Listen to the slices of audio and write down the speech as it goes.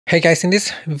Hey guys, in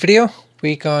this video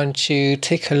we're going to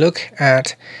take a look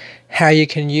at how you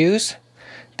can use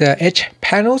the Edge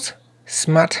panel's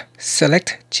Smart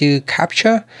Select to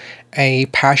capture a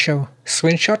partial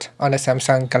screenshot on the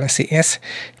Samsung Galaxy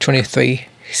S23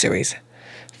 series.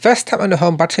 First, tap on the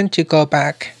home button to go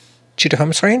back to the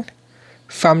home screen.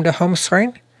 From the home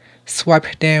screen,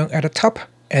 swipe down at the top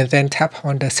and then tap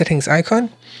on the settings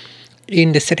icon.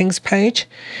 In the settings page,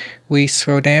 we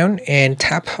scroll down and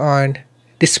tap on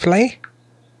Display.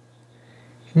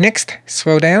 Next,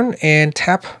 scroll down and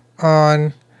tap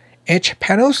on Edge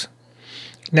Panels.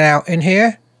 Now in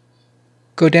here,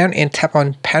 go down and tap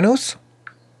on Panels.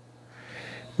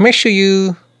 Make sure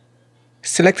you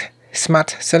select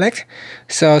Smart Select.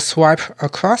 So swipe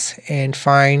across and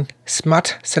find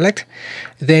Smart Select.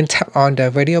 Then tap on the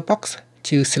radio box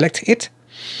to select it.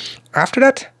 After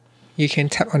that, you can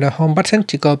tap on the home button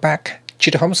to go back to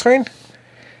the home screen.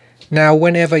 Now,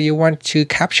 whenever you want to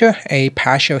capture a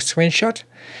partial screenshot,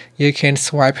 you can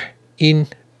swipe in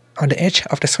on the edge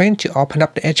of the screen to open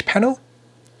up the Edge panel.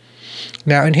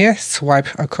 Now in here, swipe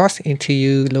across until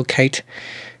you locate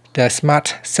the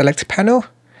Smart Select panel.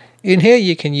 In here,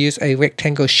 you can use a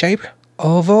rectangle shape,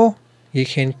 oval. You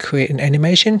can create an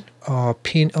animation or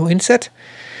pin or insert.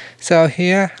 So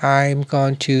here, I'm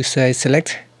going to say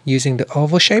select using the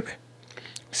oval shape.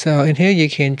 So in here, you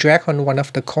can drag on one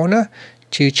of the corner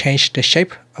to change the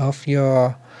shape of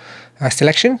your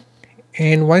selection.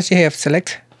 And once you have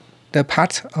select the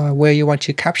part where you want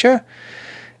to capture,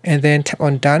 and then tap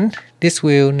on done, this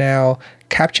will now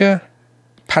capture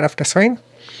part of the screen.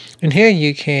 In here,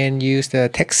 you can use the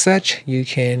text search, you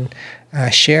can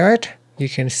share it, you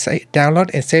can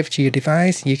download and save to your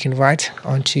device, you can write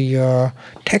onto your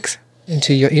text,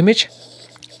 into your image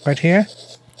right here.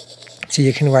 So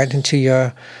you can write into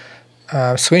your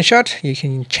screenshot, you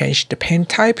can change the pen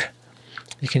type,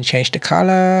 you can change the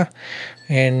color,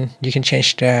 and you can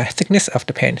change the thickness of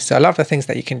the pen. So a lot of the things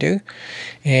that you can do.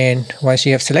 And once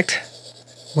you have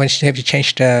once you have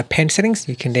changed the pen settings,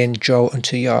 you can then draw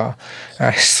onto your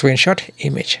screenshot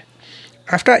image.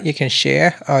 After that, you can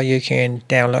share or you can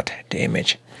download the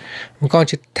image. I'm going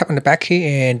to tap on the back key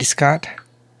and discard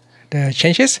the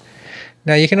changes.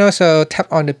 Now you can also tap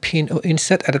on the pin or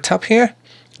insert at the top here.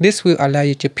 This will allow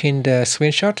you to pin the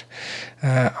screenshot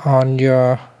on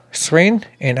your screen,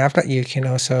 and after that you can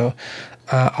also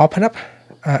open up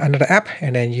another app,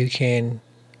 and then you can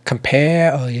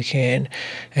compare or you can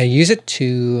use it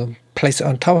to place it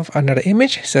on top of another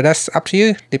image. So that's up to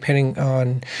you, depending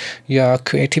on your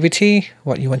creativity,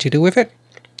 what you want to do with it.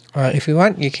 If you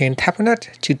want, you can tap on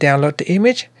it to download the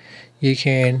image. You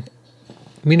can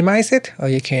minimize it or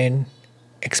you can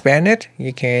expand it.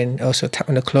 You can also tap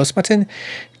on the close button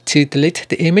to delete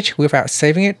the image without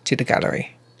saving it to the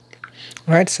gallery.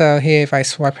 Alright, so here if I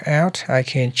swipe out, I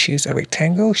can choose a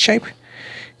rectangle shape.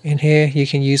 In here, you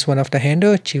can use one of the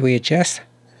handle to readjust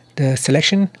the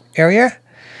selection area,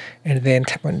 and then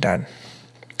tap on done.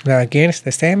 Now again, it's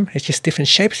the same, it's just different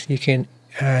shapes. You can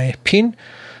pin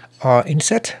or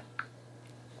insert.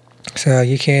 So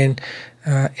you can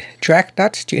drag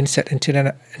that to insert into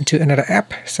another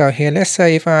app. So here, let's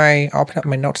say if I open up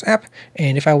my Notes app,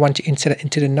 and if I want to insert it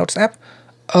into the Notes app,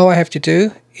 all I have to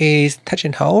do is touch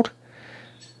and hold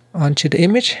onto the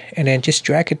image and then just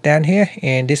drag it down here,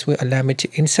 and this will allow me to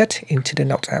insert into the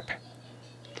Notes app.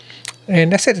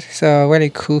 And that's it. So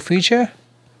really cool feature.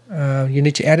 You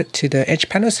need to add it to the Edge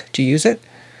panels to use it.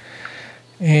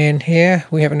 And here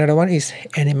we have another one, is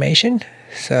animation.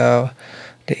 So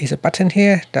there is a button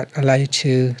here that allows you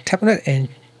to tap on it and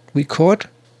record.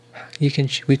 You can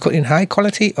record in high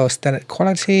quality or standard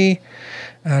quality.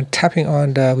 Tapping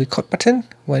on the record button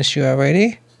once you are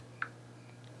ready.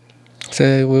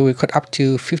 So we'll record up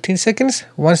to 15 seconds.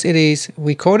 Once it is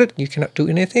recorded, you cannot do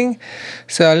anything.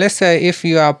 So let's say if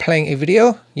you are playing a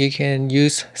video, you can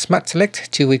use Smart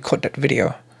Select to record that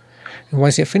video. And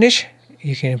once you're finished,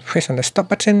 you can press on the stop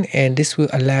button, and this will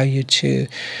allow you to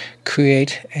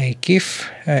create a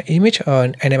GIF image or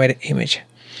an animated image.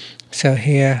 So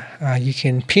here you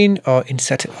can pin or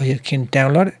insert it, or you can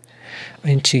download it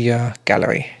into your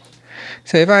gallery.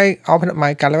 So if I open up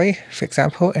my gallery, for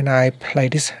example, and I play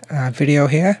this video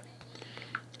here.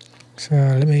 So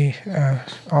let me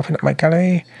open up my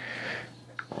gallery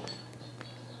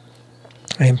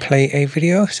and play a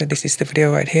video. So this is the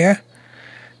video right here.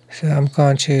 So I'm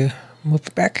going to move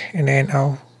it back, and then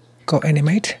I'll go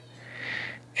animate,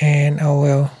 and I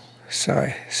will,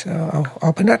 so I'll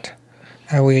open it.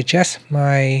 I will adjust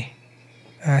my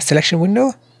selection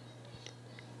window,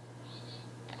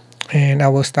 and I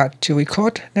will start to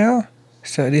record now.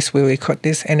 So this will record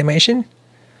this animation.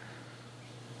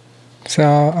 So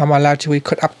I'm allowed to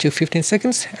record up to 15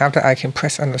 seconds. After, I can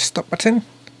press on the stop button.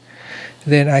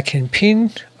 Then I can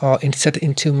pin or insert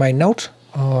into my note,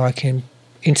 or I can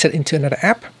insert into another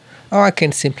app, or I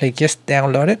can simply just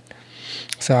download it.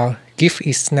 So GIF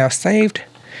is now saved,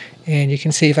 and you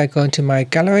can see if I go into my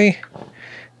gallery,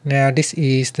 now this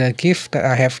is the GIF that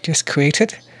I have just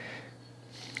created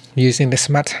using the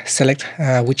Smart Select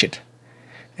widget.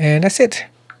 And that's it.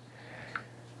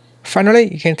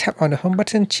 Finally, you can tap on the home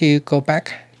button to go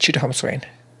back to the home screen.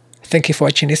 Thank you for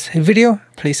watching this video.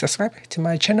 Please subscribe to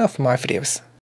my channel for more videos.